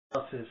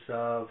Analysis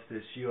of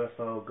this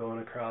UFO going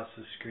across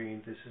the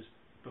screen. This is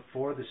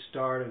before the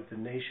start of the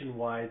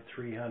nationwide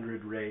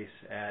 300 race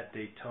at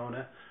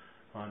Daytona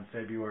on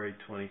February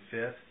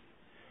 25th.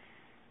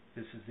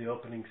 This is the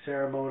opening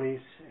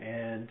ceremonies,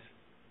 and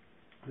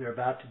they're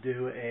about to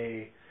do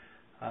a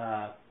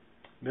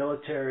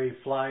military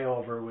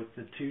flyover with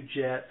the two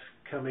jets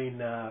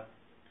coming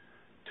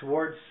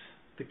towards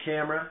the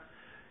camera.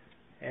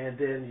 And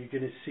then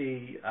you're going to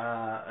see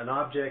an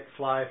object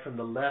fly from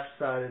the left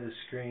side of the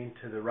screen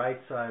to the right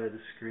side of the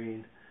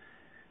screen.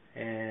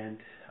 And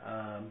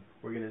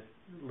we're going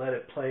to let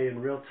it play in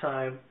real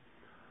time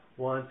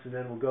once, and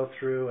then we'll go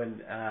through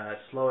and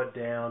slow it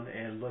down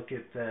and look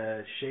at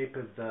the shape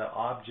of the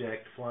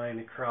object flying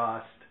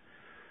across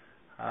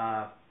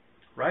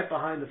right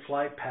behind the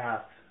flight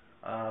path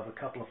of a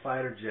couple of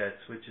fighter jets,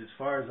 which, as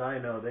far as I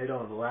know, they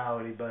don't allow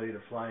anybody to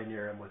fly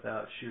near them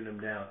without shooting them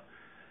down.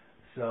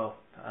 So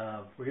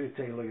we're going to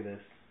take a look at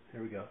this.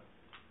 Here we go.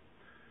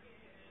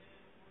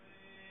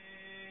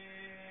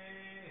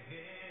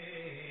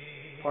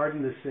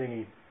 Pardon the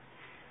singing.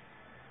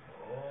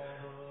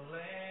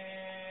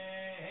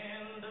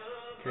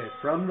 Okay,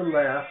 from the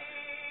left.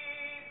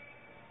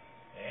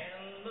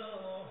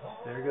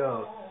 There it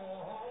goes.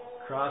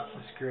 Across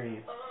the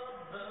screen.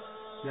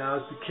 Now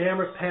as the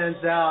camera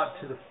pans out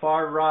to the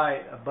far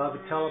right above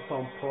a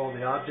telephone pole,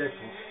 the object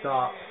will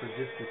stop for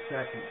just a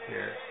second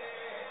here.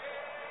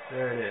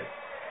 There it is.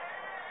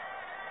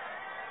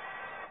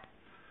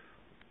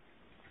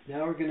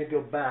 Now we're going to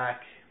go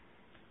back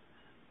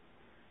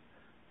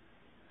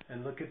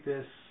and look at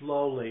this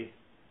slowly.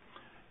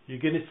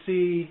 You're going to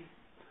see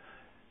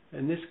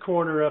in this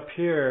corner up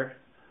here,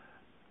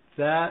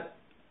 that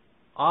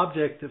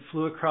object that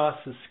flew across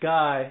the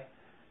sky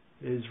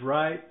is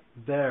right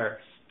there,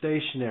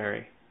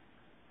 stationary.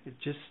 It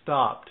just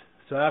stopped.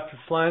 So after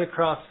flying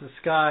across the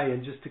sky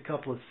in just a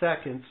couple of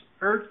seconds,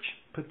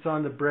 puts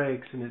on the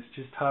brakes and it's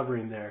just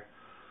hovering there.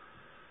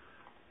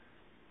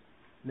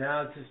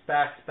 Now it just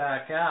backs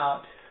back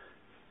out,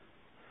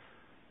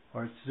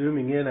 or it's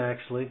zooming in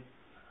actually.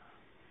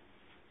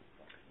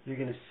 You're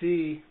going to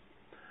see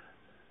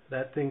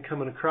that thing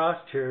coming across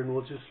here, and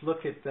we'll just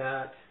look at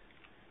that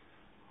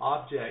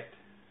object.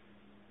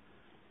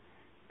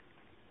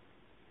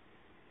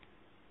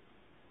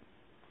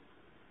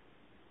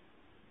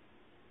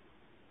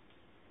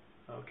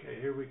 Okay,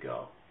 here we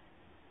go.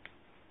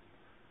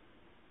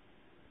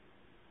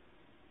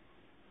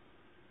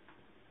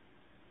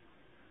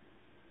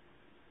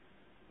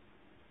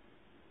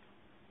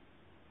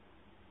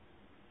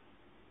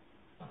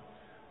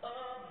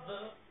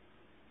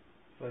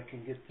 If I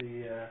can get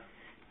the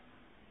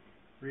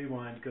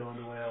rewind going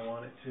the way I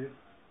want it to.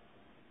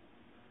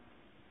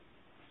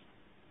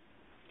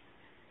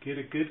 Get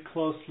a good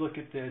close look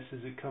at this as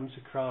it comes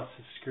across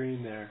the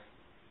screen there.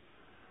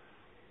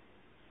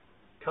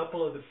 A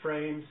couple of the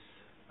frames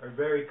are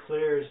very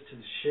clear as to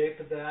the shape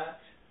of that.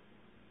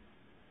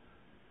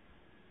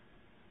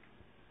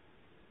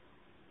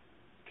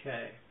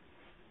 Okay.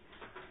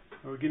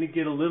 We're going to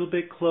get a little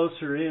bit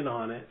closer in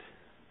on it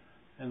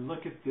and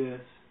look at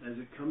this as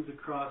it comes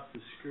across the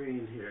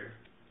screen here.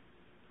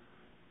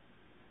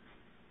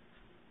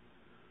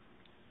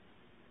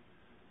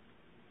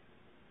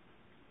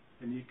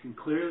 And you can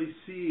clearly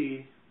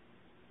see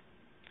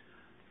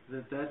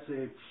that that's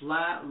a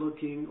flat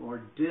looking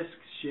or disc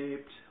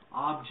shaped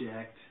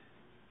object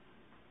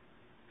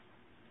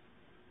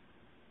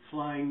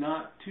flying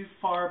not too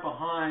far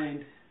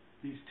behind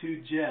these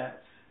two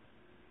jets.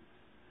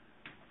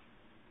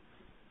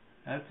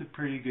 That's a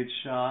pretty good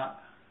shot.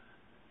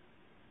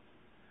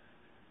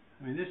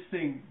 I mean, this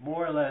thing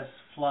more or less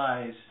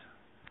flies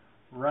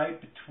right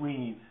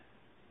between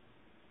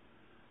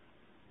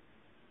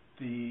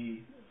the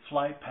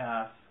flight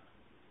path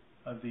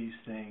of these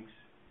things.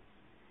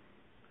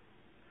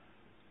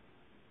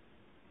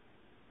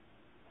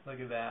 Look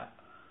at that.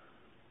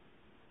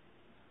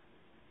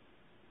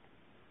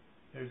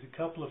 There's a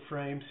couple of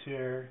frames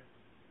here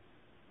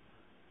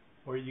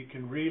where you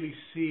can really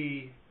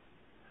see,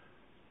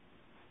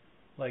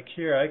 like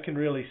here, I can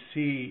really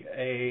see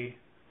a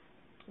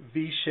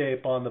V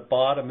shape on the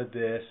bottom of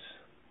this.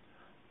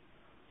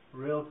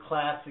 Real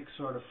classic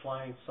sort of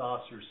flying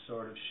saucer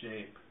sort of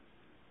shape.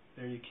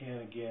 There you can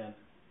again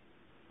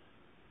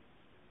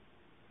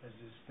as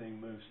this thing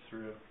moves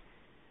through.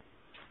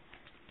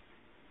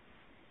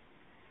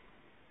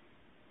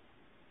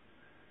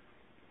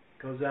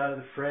 Goes out of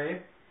the frame.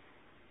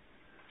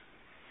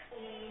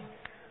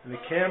 And the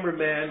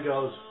cameraman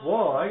goes,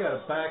 whoa, I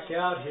gotta back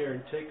out here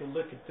and take a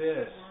look at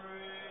this.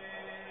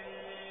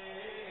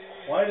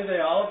 Why do they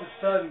all of a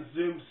sudden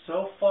zoom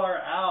so far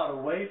out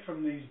away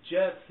from these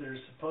jets that are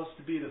supposed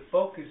to be the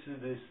focus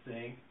of this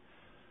thing?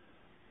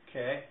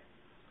 Okay.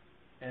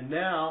 And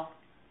now,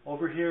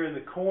 over here in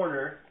the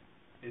corner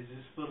is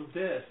this little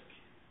disc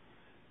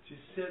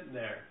just sitting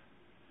there.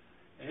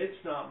 And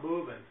it's not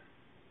moving.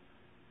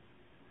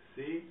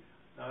 See?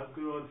 Now I'm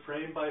going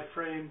frame by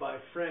frame by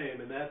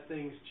frame, and that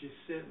thing's just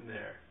sitting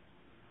there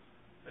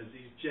as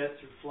these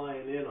jets are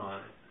flying in on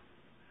it.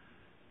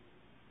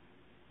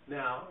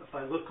 Now, if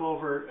I look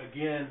over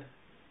again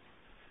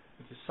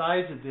at the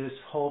size of this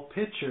whole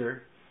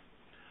picture,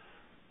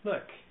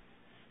 look,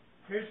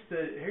 here's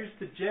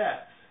the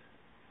jets.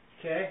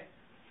 Okay?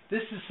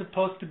 This is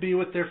supposed to be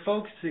what they're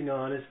focusing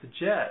on, is the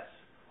jets.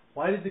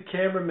 Why did the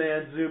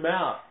cameraman zoom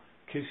out?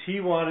 Because he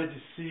wanted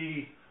to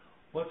see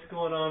what's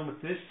going on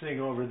with this thing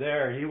over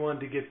there. He wanted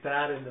to get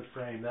that in the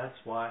frame, that's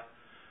why.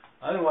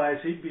 Otherwise,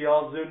 he'd be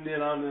all zoomed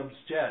in on those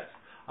jets.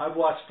 I've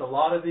watched a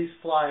lot of these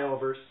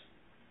flyovers.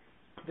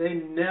 They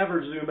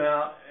never zoom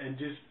out and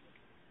just,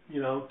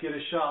 get a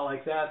shot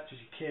like that because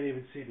you can't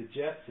even see the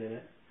jets in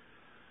it.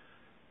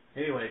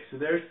 Anyway, so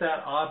there's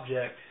that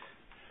object.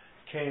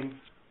 Came,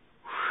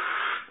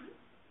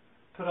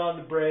 put on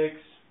the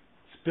brakes,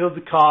 spilled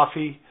the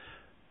coffee.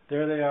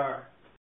 There they are.